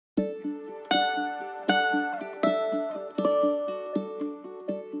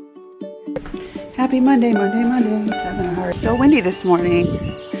Happy Monday, Monday, Monday. Having a hard. So windy this morning.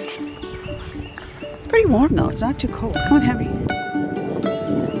 It's pretty warm though. It's not too cold. Come on, Heavy.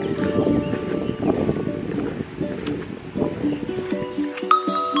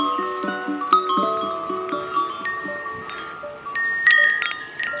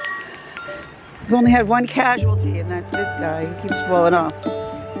 We've only had one casualty, and that's this guy. He keeps falling off.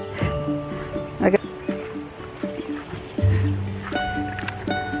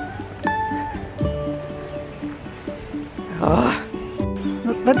 Oh.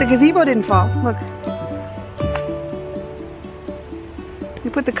 But the gazebo didn't fall. Look.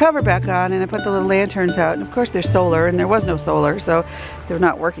 We put the cover back on, and I put the little lanterns out. And of course, there's solar, and there was no solar, so they're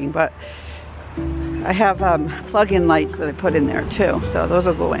not working. But I have plug-in lights that I put in there too, so those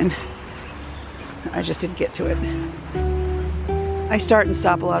will go in. I just didn't get to it. I start and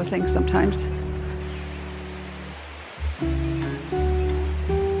stop a lot of things sometimes.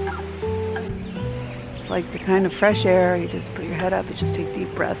 It's like the kind of fresh air. You just put your head up, you just take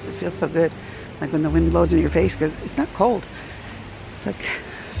deep breaths. It feels so good. Like when the wind blows in your face, because it's not cold. It's like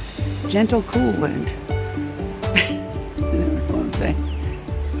gentle, cool wind. I don't know what I'm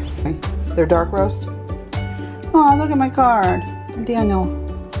saying. They're dark roast. Oh, look at my card. Daniel.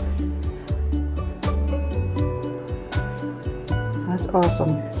 That's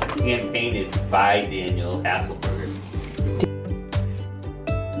awesome. Hand painted by Daniel Hasselberger.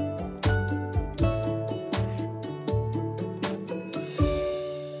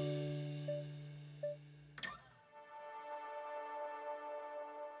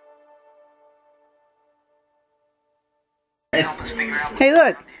 Hey,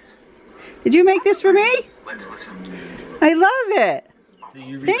 look. Did you make this for me? I love it.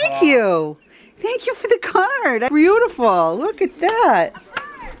 Thank you. Thank you for the card. Beautiful. Look at that.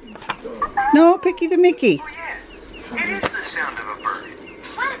 No, Picky the Mickey.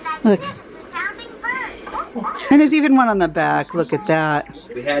 Look. And there's even one on the back. Look at that.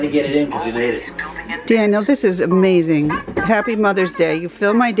 We had to get it in because we made it. Daniel, this is amazing. Happy Mother's Day. You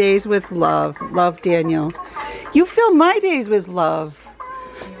fill my days with love. Love, Daniel. You fill my days with love.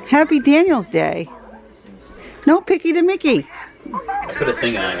 Happy Daniel's Day. No, Picky the Mickey. Let's put a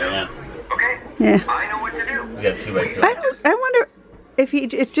thing on it right now. Yeah. I know what to do. We got 2 by 2. I wonder if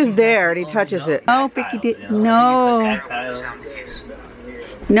it's just there and he touches it. Oh, Picky the no.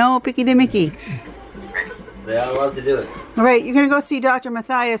 No, Picky the Mickey. They all love to do it. All right, you're gonna go see Dr.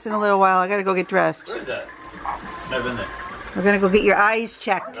 Matthias in a little while. I gotta go get dressed. Where is that? Never been there. We're gonna go get your eyes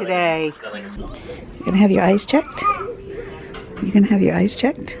checked today. You're gonna have your eyes checked? You're gonna have your eyes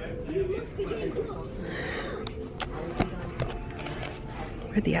checked?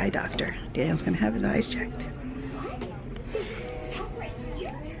 We're the eye doctor. Daniel's gonna have his eyes checked.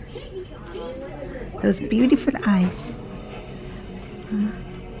 Those beautiful eyes.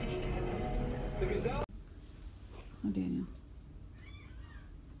 Oh, Daniel.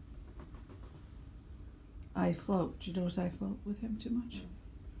 I float. Did you notice I float with him too much?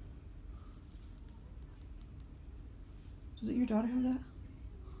 Does it your daughter have that?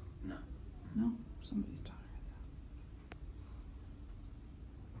 No. No? Somebody's daughter had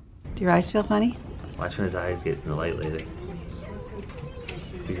that. Do your eyes feel funny? Watch when his eyes get in the light later.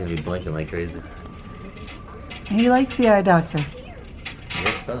 He's gonna be blinking like crazy. He likes the eye doctor. I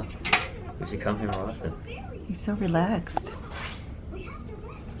guess so. We should come here more often. He's so relaxed.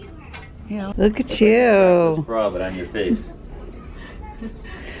 Yeah. Look at you. Bra, but on your face.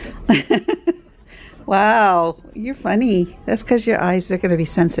 Wow, you're funny. That's because your eyes are going to be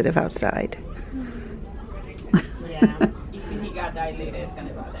sensitive outside. Yeah, if he got dilated, it's going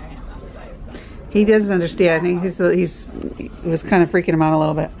to bother him outside. So. He doesn't understand. I think it was kind of freaking him out a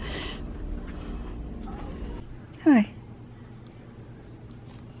little bit. Hi.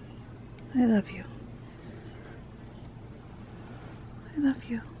 I love you. I love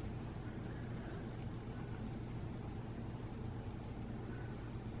you.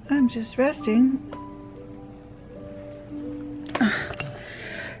 I'm just resting.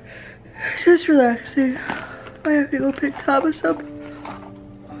 Just relaxing. I have to go pick Thomas up.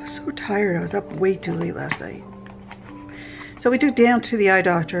 I was so tired. I was up way too late last night. So we took Dan to the eye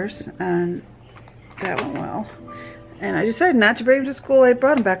doctors, and that went well. And I decided not to bring him to school. I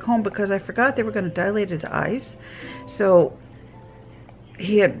brought him back home because I forgot they were going to dilate his eyes. So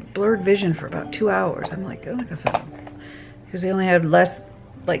he had blurred vision for about 2 hours. I'm like, oh my God, because he only had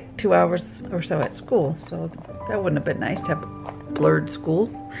like 2 hours or so at school. So that wouldn't have been nice to have a blurred school.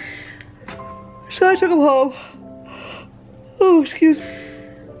 So I took him home. Oh, excuse me.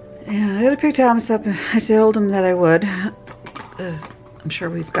 And I got to pick Thomas up. I told him that I would, because I'm sure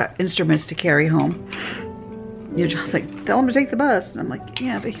we've got instruments to carry home. You're just like, tell him to take the bus. And I'm like,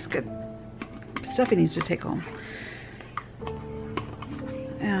 yeah, but he's got stuff he needs to take home.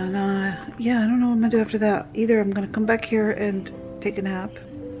 And yeah, I don't know what I'm gonna do after that. Either I'm gonna come back here and take a nap,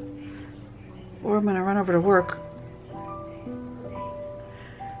 or I'm gonna run over to work.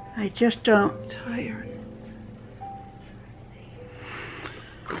 I just don't. Tired.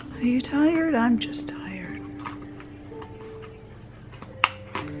 Are you tired? I'm just tired.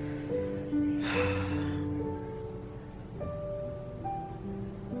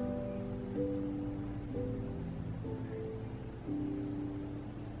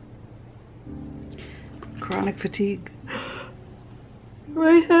 Chronic fatigue.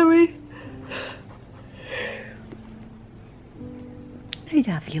 Right, Harry? I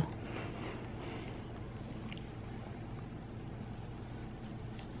love you.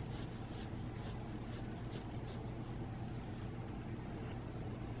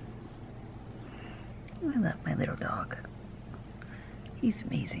 I love my little dog. He's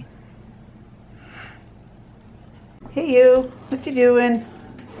amazing. Hey you, what you doing?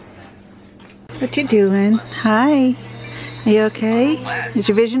 What you doing? Hi. Are you okay? Did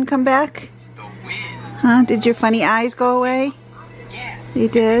your vision come back? Huh? Did your funny eyes go away? You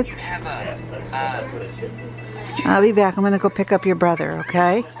did? I'll be back. I'm gonna go pick up your brother,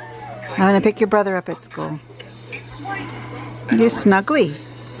 okay? I'm gonna pick your brother up at school. You're snuggly.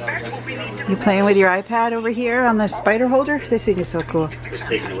 You playing with your iPad over here on the spider holder? This thing is so cool. It's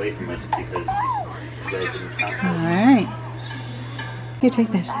taken away from us because Alright. Here,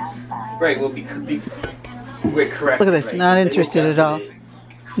 take this. right, we'll be correct. Look at this, not interested at all.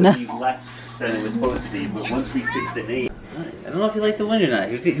 No. Less than it was supposed to be, but once we fixed the name. I don't know if he liked the wind or not.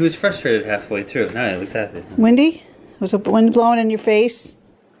 He was frustrated halfway through. Now he looks happy. Windy? Was the wind blowing in your face?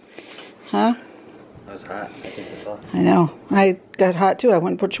 Huh? That was hot. I think that's all. I know. I got hot too. I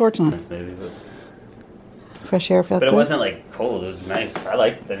went and put shorts on. Maybe, but Fresh air felt it good. wasn't like cold. It was nice. I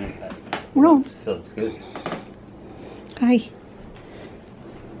liked it. I mean, No. it feels good. Hi.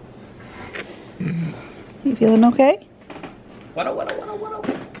 You feeling okay? What?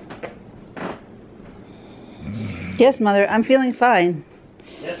 Yes, Mother. I'm feeling fine.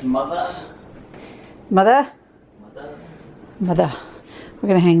 Yes, mother. Mother? Mother. Mother. We're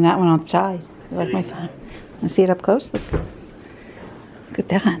going to hang that one outside. You like my phone? Want to see it up close? Look at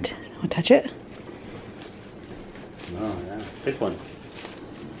that. Want to touch it? Oh, yeah. Pick one.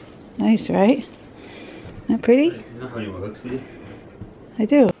 Nice, right? Isn't that pretty? You know how many more hooks do you? I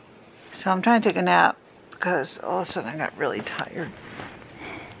do. So I'm trying to take a nap because all of a sudden I got really tired.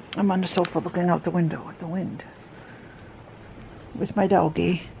 I'm on the sofa looking out the window at the wind with my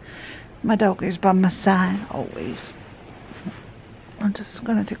doggie. My doggie's by my side always. I'm just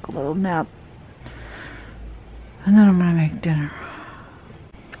gonna take a little nap and then I'm gonna make dinner.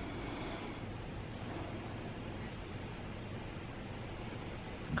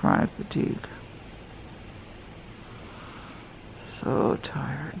 Chronic fatigue. So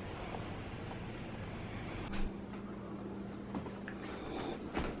tired.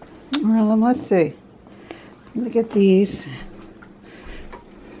 Well, let's see. I'm gonna get these.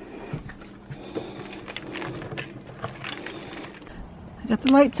 I got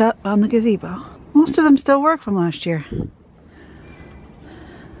the lights up on the gazebo. Most of them still work from last year.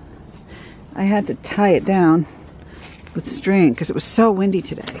 I had to tie it down with string because it was so windy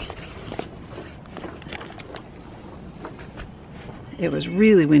today. It was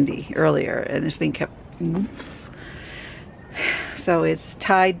really windy earlier and this thing kept... So it's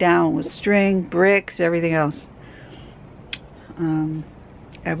tied down with string, bricks, everything else.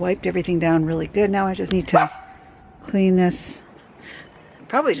 I wiped everything down really good. Now I just need to clean this.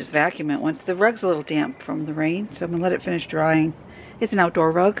 Probably just vacuum it once. The rug's a little damp from the rain, so I'm gonna let it finish drying. It's an outdoor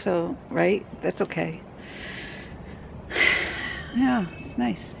rug, so, right? That's okay. Yeah, it's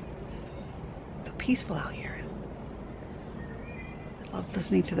nice. It's so peaceful out here. I love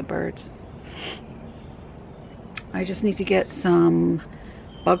listening to the birds. I just need to get some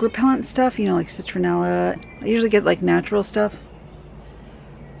bug repellent stuff, you know, like citronella. I usually get like natural stuff.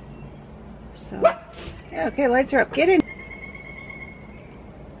 So, yeah, okay, lights are up. Get in.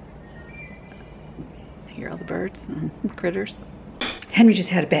 I hear all the birds and critters. Henry just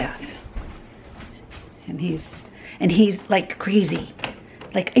had a bath. And he's like crazy.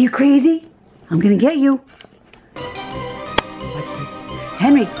 Like, are you crazy? I'm gonna get you. What's this?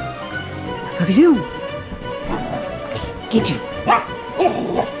 Henry, puppy zooms. Get you.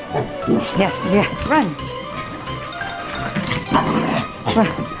 Yeah, run.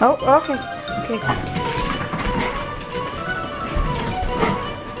 Oh, okay.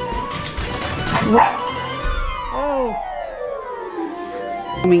 Oh.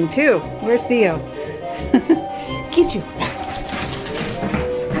 Coming too. Where's Theo? Get you.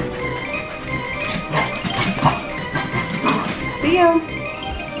 See you.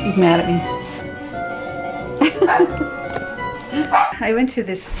 He's mad at me. I went to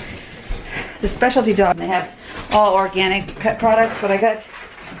this specialty dog. They have all organic pet products, but I got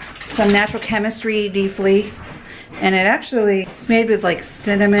some natural chemistry deflea, and it actually is made with like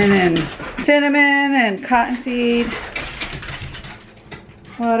cinnamon and cottonseed,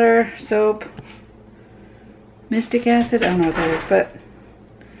 water, soap, mystic acid. I don't know what that is, but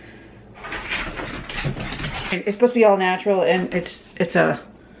it's supposed to be all natural, and it's a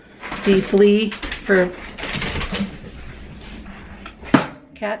deflea for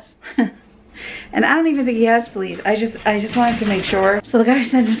cats. And I don't even think he has fleas. I just wanted to make sure. So the guy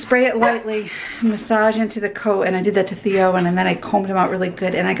said to spray it lightly, massage into the coat, and I did that to Theo, and then I combed him out really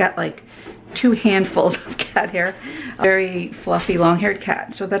good, and I got like 2 handfuls of cat hair. A very fluffy, long-haired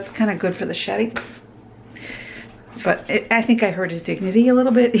cat, so that's kind of good for the shedding. But I think I hurt his dignity a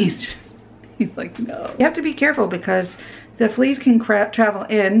little bit. He's like, no. You have to be careful because the fleas can travel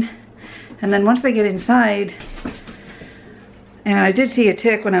in, and then once they get inside, and I did see a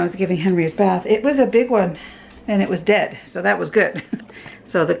tick when I was giving Henry his bath. It was a big one, and it was dead, so that was good.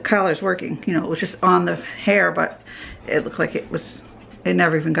 So the collar's working. You know, it was just on the hair, but it looked like it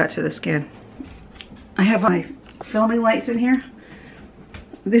never even got to the skin. I have my filming lights in here.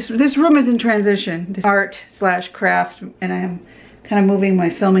 This room is in transition. Art/craft, and I am kind of moving my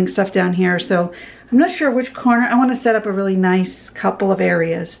filming stuff down here, so I'm not sure which corner. I want to set up a really nice couple of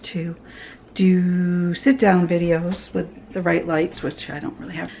areas to do sit-down videos with the right lights, which I don't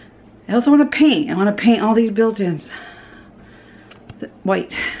really have. I also want to paint. I want to paint all these built-ins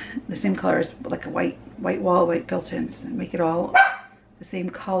white, the same color as like a white wall, white built-ins, and make it all the same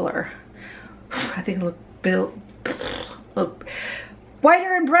color. I think it'll look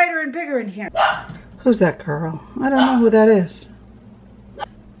whiter and brighter and bigger in here. Who's that girl? I don't know who that is.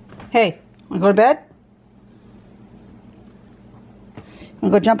 Hey, wanna go to bed?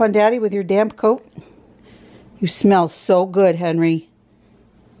 Wanna go jump on Daddy with your damp coat? You smell so good, Henry.